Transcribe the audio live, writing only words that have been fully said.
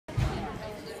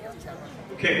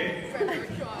Okay,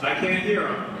 I can't hear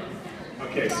him.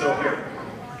 Okay, so here.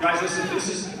 Guys, listen, this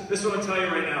is what I'm telling you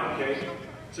right now, okay?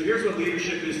 So here's what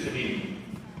leadership is to me.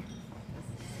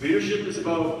 Leadership is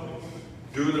about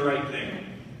doing the right thing.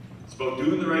 It's about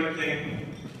doing the right thing,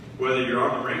 whether you're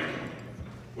on the rink,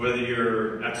 whether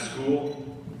you're at school,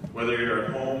 whether you're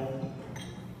at home,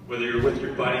 whether you're with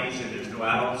your buddies and there's no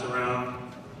adults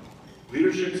around.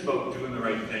 Leadership is about doing the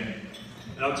right thing.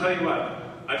 And I'll tell you what,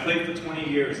 I played for 20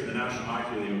 years in the National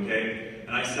Hockey League, okay?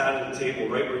 And I sat at the table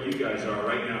right where you guys are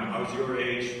right now. I was your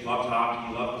age, loved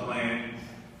hockey, loved playing.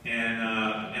 And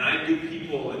I had good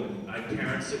people, and I had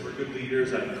parents that were good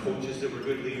leaders, I had coaches that were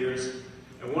good leaders.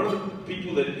 And one of the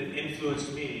people that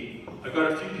influenced me, I've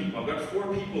got a few people, I've got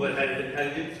 4 people that had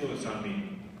an influence on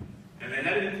me. And they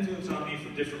had an influence on me for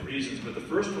different reasons, but the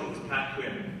first one was Pat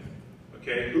Quinn.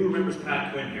 Okay, who remembers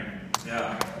Pat Quinn here?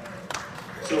 Yeah.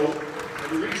 So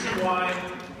the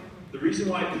reason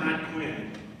why Pat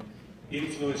Quinn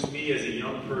influenced me as a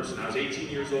young person, I was 18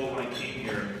 years old when I came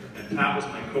here, and Pat was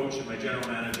my coach and my general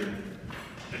manager.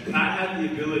 And Pat had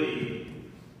the ability,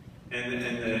 and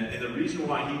the reason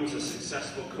why he was a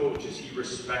successful coach is he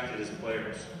respected his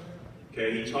players.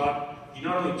 Okay, he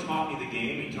not only taught me the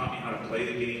game, he taught me how to play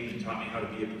the game, he taught me how to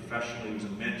be a professional, he was a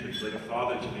mentor, he was like a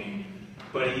father to me,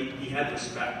 but he had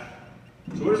respect.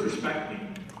 So what does respect mean?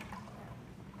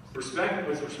 Respect,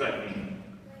 what does respect mean?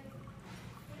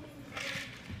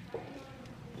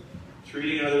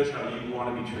 Treating others how you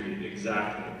want to be treated,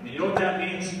 exactly. And you know what that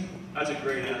means? That's a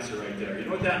great answer right there. You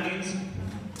know what that means?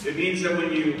 It means that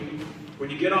when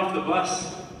you get off the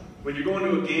bus, when you're going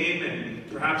to a game and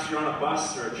perhaps you're on a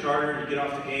bus or a charter and you get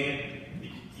off the game,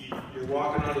 you're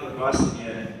walking onto the bus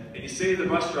and you say to the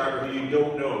bus driver who you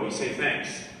don't know, you say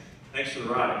thanks for the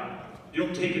ride. You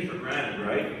don't take it for granted,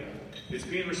 right? It's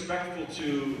being respectful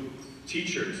to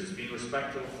teachers, it's being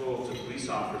respectful to police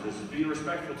officers, it's being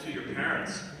respectful to your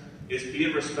parents, it's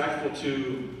being respectful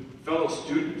to fellow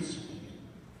students.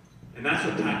 And that's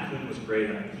what Pat Quinn was great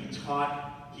at. He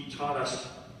taught us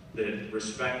that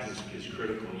respect is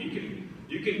critical.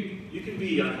 You can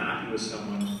be unhappy with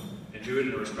someone and do it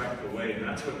in a respectful way, and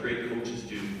that's what great coaches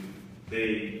do.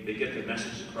 They get the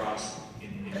message across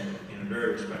in a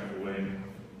very respectful way.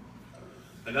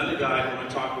 Another guy I want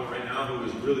to talk about right now who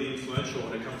was really influential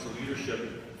when it comes to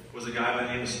leadership was a guy by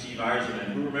the name of Steve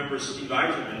Yzerman. Who remembers Steve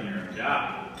Yzerman here?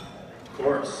 Yeah, of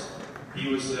course. He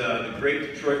was the great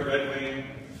Detroit Red Wing,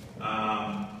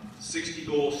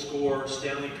 60-goal scorer,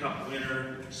 Stanley Cup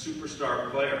winner, superstar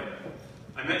player.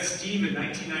 I met Steve in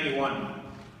 1991.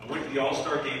 I went to the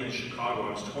All-Star game in Chicago.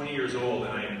 I was 20 years old,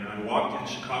 and I walked in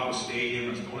Chicago Stadium. I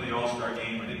was going to the All-Star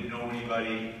game. I didn't know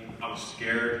anybody. I was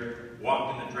scared.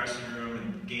 Walked in the dressing room,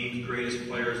 and game's greatest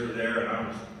players were there, and I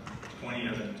was 20.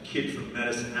 I was a kid from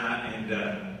Medicine Hat,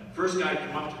 and first guy to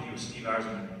come up to me was Steve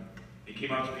Yzerman. He came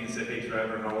up to me and said, "Hey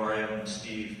Trevor, how are you?" I'm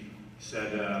Steve. He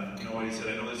said, "You know what?" He said,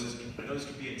 "I know this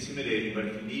can be intimidating, but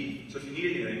if you need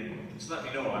anything, just let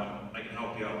me know. I can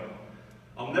help you out."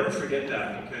 I'll never forget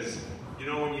that, because you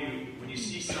know when you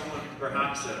see someone,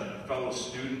 perhaps a fellow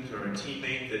student or a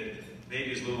teammate that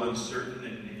maybe is a little uncertain,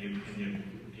 and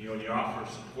you offer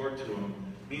support to them,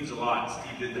 it means a lot.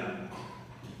 Steve did that.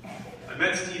 I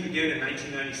met Steve again in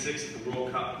 1996 at the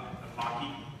World Cup of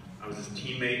Hockey. I was his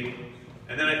teammate.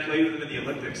 And then I played with him in the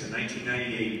Olympics in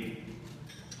 1998.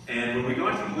 And when we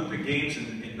got to the Olympic Games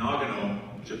in Nagano,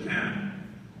 Japan,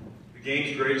 the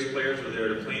game's greatest players were there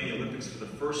to play in the Olympics for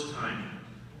the first time.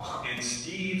 And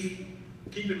Steve,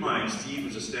 keep in mind, Steve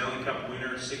was a Stanley Cup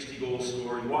winner, 60-goal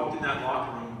scorer. He walked in that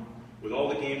locker room with all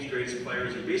the game's greatest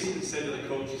players. He basically said to the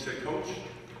coach, he said, "Coach,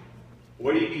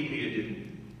 what do you need me to do?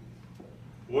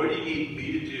 What do you need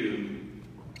me to do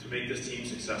to make this team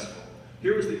successful?"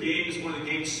 Here was the game, this is one of the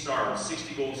game's stars,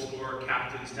 60-goal scorer,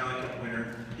 captain, Stanley Cup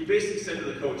winner. He basically said to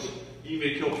the coach, "You need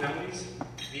me to kill penalties?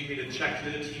 You need me to check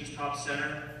to the team's top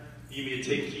center? You need me to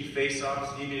take key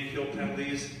face-offs? You need me to kill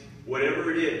penalties?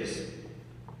 Whatever it is,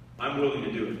 I'm willing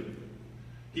to do it."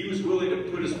 He was willing to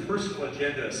put his personal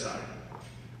agenda aside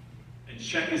and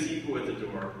check his ego at the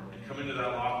door and come into that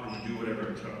locker room and do whatever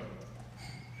it took.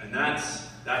 And that's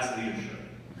leadership.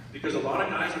 Because a lot of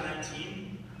guys on that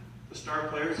team, the star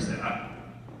players, said,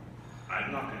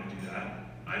 I'm not going to do that.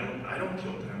 I don't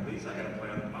kill penalties. I got to play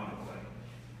on the power play.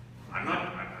 I'm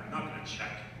not going to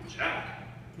check.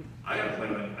 I got to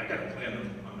play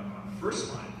on the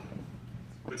first line.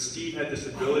 But Steve had this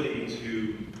ability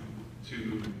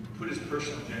to put his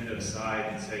personal agenda aside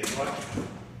and say, "You know what?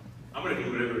 I'm going to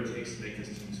do whatever it takes to make this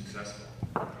team successful."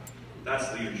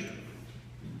 That's leadership.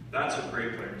 That's what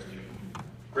great players do.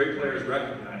 Great players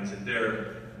recognize that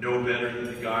they're no better than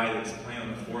the guy that's playing on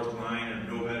the fourth line, or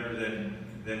no better than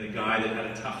than the guy that had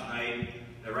a tough night,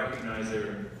 that recognize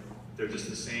they're just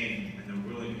the same and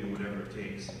they're willing to do whatever it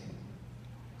takes.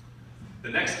 The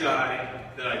next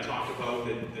guy that I talked about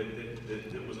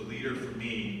that was a leader for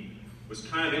me was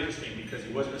kind of interesting because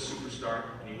he wasn't a superstar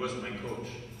and he wasn't my coach.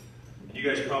 And you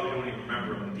guys probably don't even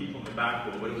remember him, the people in the back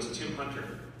will, but it was Tim Hunter.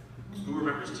 Who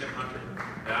remembers Tim Hunter?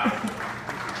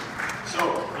 Yeah.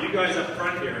 So, you guys up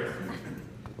front here,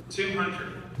 Tim Hunter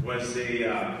was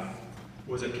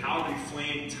a Calgary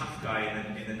Flame tough guy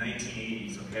in the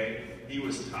 1980s, okay? He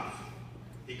was tough.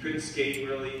 He couldn't skate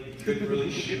really, he couldn't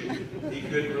really shoot, he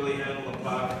couldn't really handle a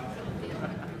puck.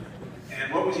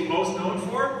 And what was he most known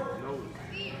for?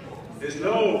 His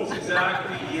nose,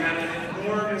 exactly. He had an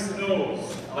enormous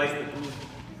nose.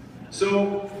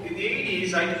 So, in the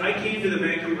 80s, I came to the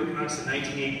Vancouver Canucks in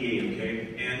 1988,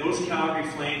 okay? And those Calgary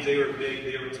Flames, they were big,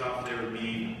 they were tough, they were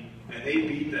mean, and they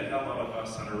beat the hell out of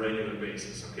us on a regular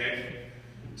basis, okay?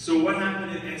 So what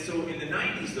happened, and so in the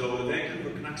 90s though, the Vancouver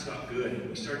Canucks got good.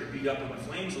 We started to beat up on the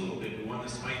Flames a little bit. We won the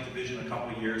Smythe Division a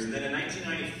couple of years. And then in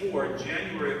 1994,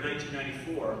 January of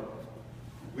 1994,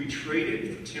 we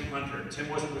traded for Tim Hunter. Tim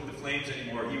wasn't with the Flames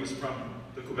anymore. He was from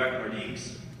the Quebec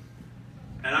Nordiques.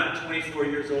 And I'm 24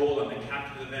 years old. I'm the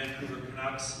captain of the Vancouver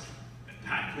Canucks. And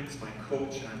Pat Quinn's my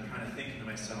coach. And I'm kind of thinking to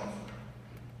myself,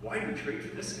 why did we trade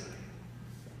for this guy?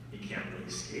 He can't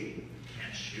really skate.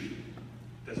 Can't shoot.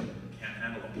 Can't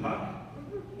handle a puck.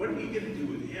 What are we going to do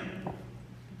with him?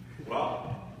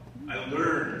 Well, I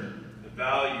learned the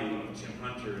value of Tim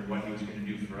Hunter and what he was going to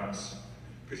do for us.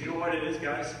 Because you know what it is,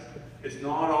 guys? It's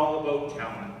not all about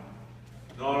talent.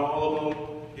 Not all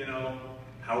about, you know,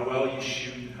 how well you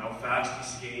shoot, how fast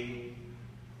you skate.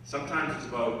 Sometimes it's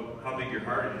about how big your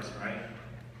heart is, right?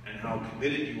 And how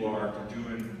committed you are to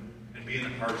doing and being the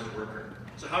hardest worker.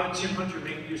 So how did Tim Hunter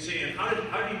make, you're saying, how did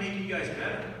he make you guys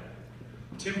better?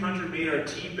 Tim Hunter made our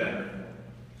team better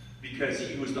because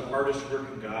he was the hardest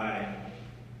working guy,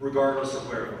 regardless of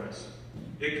where it was.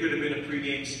 It could have been a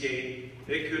pregame skate.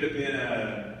 It could have been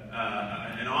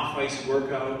an off-ice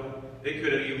workout. It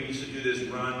could have, we used to do this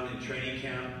run in training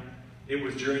camp. It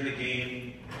was during the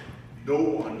game. No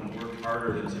one worked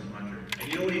harder than Tim Hunter.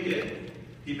 And you know what he did?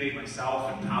 He made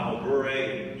myself and Pavel Bure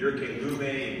and Jurke Lume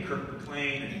and Kirk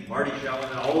McLean and Marty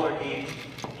Jellin, all our games,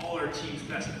 all our team's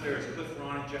best players, Cliff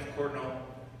Ron and Jeff Courtnall.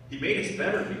 He made us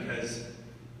better because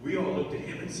we all looked at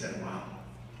him and said, wow,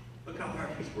 look how hard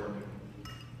he's working.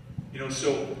 You know,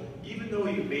 so even though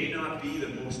you may not be the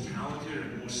most talented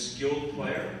or most skilled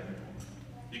player,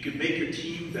 you can make your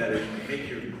team better, you can make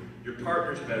your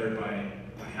partners better by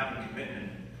having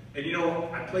commitment. And you know,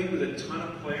 I played with a ton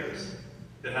of players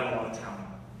that had a lot of talent,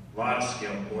 a lot of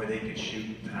skill. Boy, they could shoot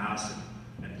and pass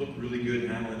and look really good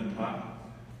handling the puck.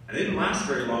 And they didn't last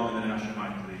very long in the National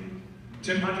Hockey League.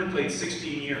 Tim Hunter played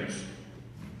 16 years.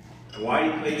 And why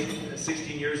he played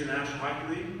 16 years in the National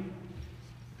Hockey League?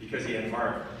 Because he had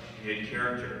heart, he had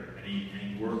character, and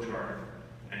he worked hard,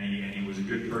 and he was a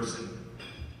good person,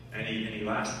 and he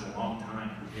lasted a long time,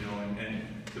 you know.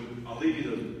 I'll leave you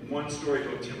the one story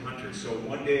about Tim Hunter. So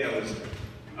one day I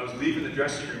was leaving the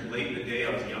dressing room late in the day.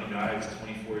 I was a young guy, I was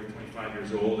 24, 25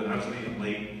 years old, and I was leaving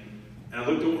late. And I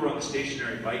looked over on the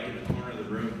stationary bike in the corner of the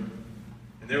room,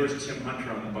 and there was Tim Hunter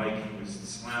on the bike. He was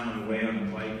slamming away on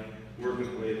the bike,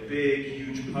 working away, a big,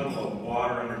 huge puddle of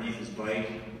water underneath his bike.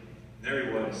 And there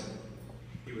he was.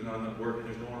 He was on the work, and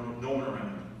there's no one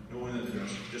around, no one in the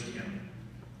dressing room, just him.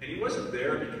 And he wasn't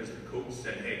there because the coach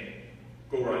said, hey,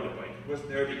 go ride the bike. He wasn't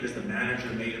there because the manager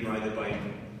made him ride the bike.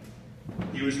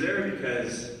 He was there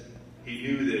because he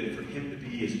knew that for him to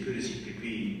be as good as he could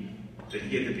be, that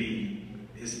he had to be,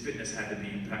 his fitness had to be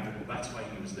impeccable. That's why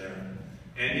he was there.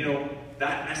 And you know,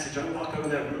 that message, I walk out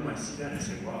of that room, I see that, and I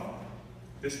say, wow,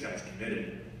 this guy's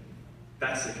committed.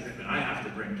 That's the commitment I have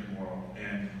to bring tomorrow.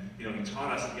 And you know, he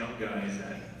taught us young guys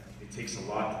that it takes a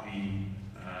lot to be,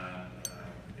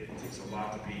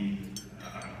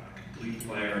 a complete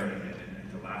player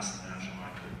and to last in the National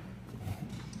Hockey League.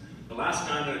 The last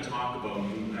guy I'm going to talk about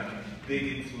who had a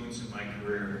big influence in my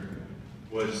career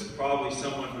was probably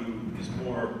someone who is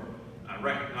more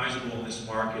recognizable in this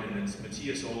market, and it's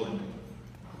Matthias Ohlund.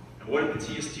 And what did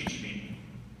Matthias teach me?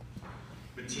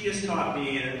 Matthias taught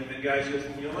me, and guys,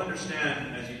 you'll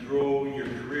understand as you grow in your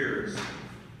careers,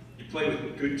 you play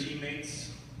with good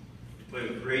teammates, you play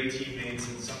with great teammates,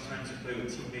 and sometimes you play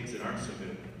with teammates that aren't so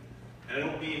good. And I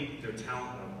don't mean their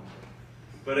talent level,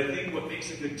 but I think what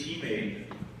makes a good teammate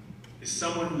is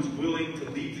someone who's willing to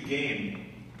lead the game,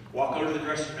 walk out of the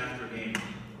dressing room after a game,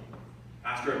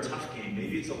 after a tough game.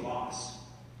 Maybe it's a loss.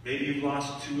 Maybe you've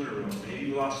lost 2 in a row. Maybe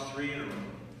you lost 3 in a row.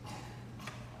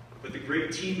 But the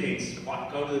great teammates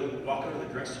walk out of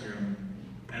the dressing room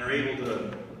and are able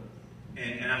to,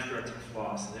 and after a tough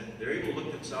loss, they're able to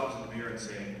look themselves in the mirror and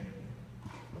say,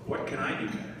 what can I do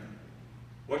better?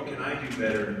 What can I do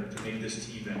better to make this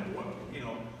team better?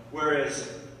 Whereas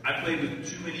I played with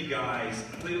too many guys,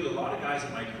 I played with a lot of guys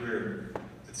in my career,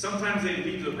 that sometimes they'd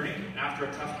leave the rink after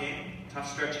a tough game,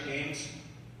 tough stretch of games,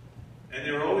 and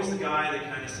they were always the guy that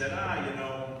kind of said, I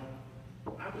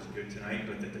was good tonight,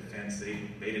 but the defense, they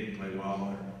didn't play well,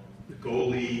 or the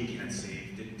goalie can't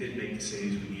save, didn't make the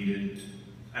saves we needed,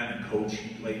 and the coach,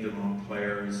 he played the wrong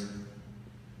players.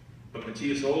 But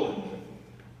Matthias Oland,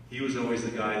 he was always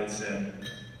the guy that said,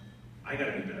 I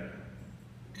gotta be better.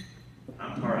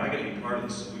 I gotta be part of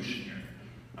the solution here.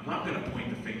 I'm not gonna point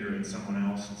the finger at someone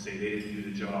else and say they didn't do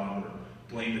the job, or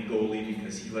blame the goalie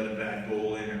because he let a bad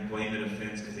goal in, or blame the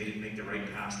defense because they didn't make the right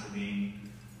pass to me.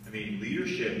 I mean,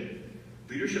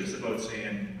 leadership's about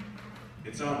saying,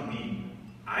 it's on me,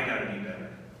 I gotta be better.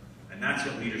 And that's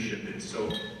what leadership is.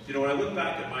 So, when I look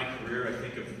back at my career, I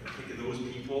think of those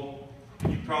people.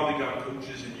 You've probably got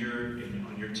coaches on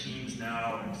your teams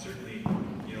now, and certainly,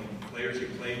 players you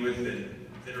play with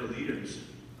that are leaders.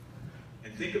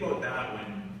 And think about that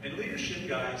and leadership,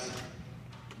 guys,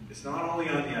 it's not only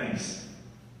on the ice.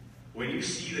 When you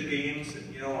see the games,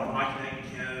 on Hockey Night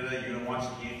in Canada, you're going to watch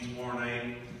the games tomorrow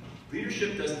night,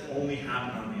 leadership doesn't only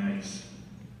happen on the ice.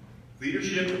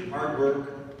 Leadership and hard work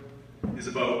is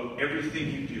about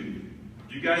everything you do.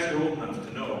 You guys are old enough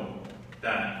to know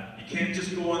that you can't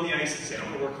just go on the ice and say, I'm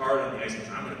going to work hard on the ice because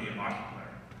I'm going to be a hockey player.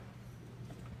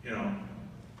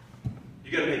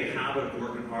 You got to make a habit of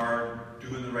working hard,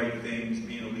 doing the right things,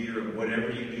 being a leader of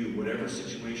whatever you do, whatever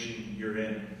situation you're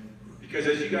in. Because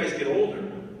as you guys get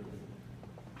older,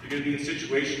 you're going to be in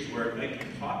situations where it might be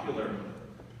popular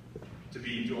to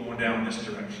be going down this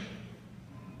direction.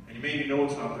 And you maybe know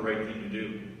it's not the right thing to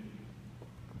do.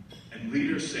 And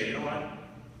leaders say, you know what?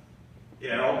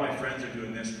 Yeah, all my friends are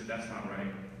doing this, but that's not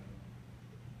right.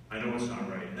 I know it's not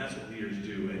right. And that's what leaders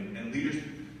do. And leaders,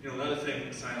 another thing,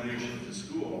 a sign of leadership at the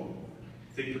school,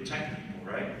 they protect people,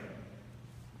 right?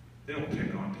 They don't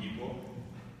pick on people.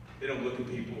 They don't look at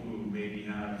people who maybe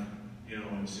have,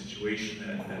 a situation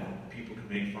that people can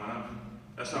make fun of.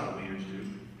 That's not what leaders do.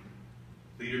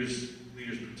 Leaders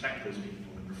protect those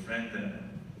people and befriend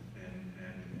them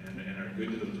and are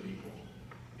good to those people.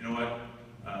 You know what?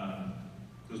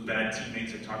 Those bad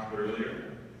teammates I talked about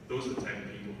earlier, those are the type of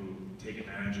people who take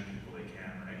advantage of people they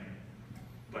can, right?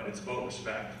 But it's about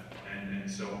respect. And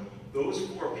so those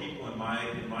four people in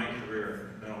my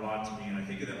career meant a lot to me, and I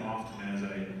think of them often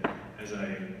as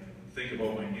I think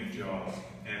about my new job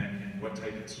and what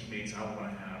type of teammates I want to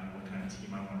have and what kind of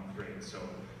team I want to create. So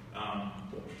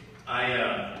I'm going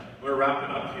to wrap it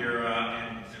up here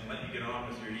and let you get on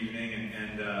with your evening.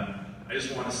 And I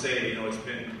just want to say, it's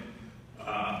been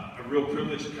a real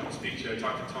privilege to come speak to you. I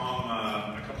talked to Tom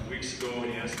a couple of weeks ago,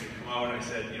 and he asked me to come out, and I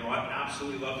said, I'd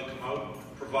absolutely love to come out,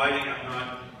 providing I'm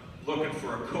not looking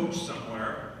for a coach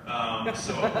somewhere. I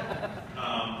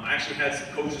actually had some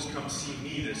coaches come see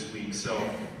me this week, so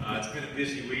it's been a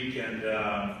busy week, and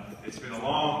it's been a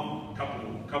long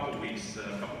couple weeks, a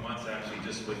couple months actually,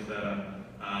 just with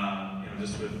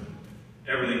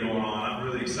everything going on. I'm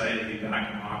really excited to be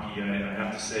back in hockey. I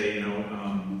have to say,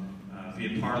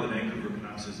 being part of the Vancouver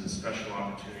Canucks is a special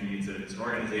opportunity. It's an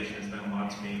organization that's meant a lot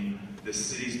to me. This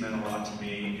city's meant a lot to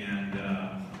me, and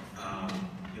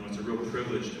it's a real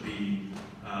privilege to be.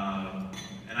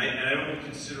 And I don't even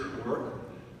consider it work.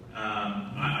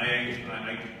 I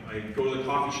go to the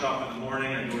coffee shop in the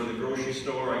morning. I go to the grocery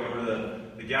store. I go to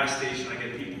the gas station. I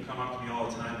get people come up to me all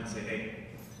the time and say, "Hey,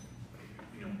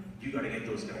 you got to get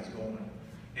those guys going."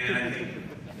 And I think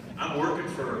I'm working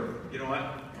for,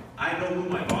 I know who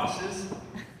my boss is,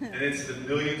 and it's the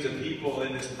millions of people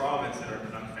in this province that are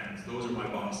Canuck fans. Those are my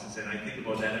bosses, and I think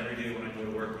about that every day when I go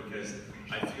to work because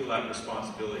I feel that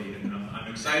responsibility, and I'm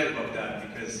excited about that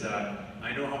because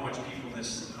I know how much people in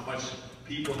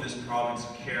this province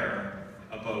care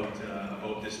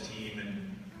about this team,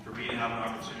 and for me to have an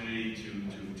opportunity to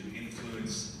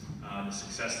influence the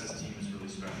success of this team is really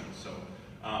special. So.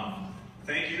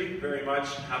 Thank you very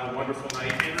much. Have a wonderful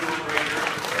night.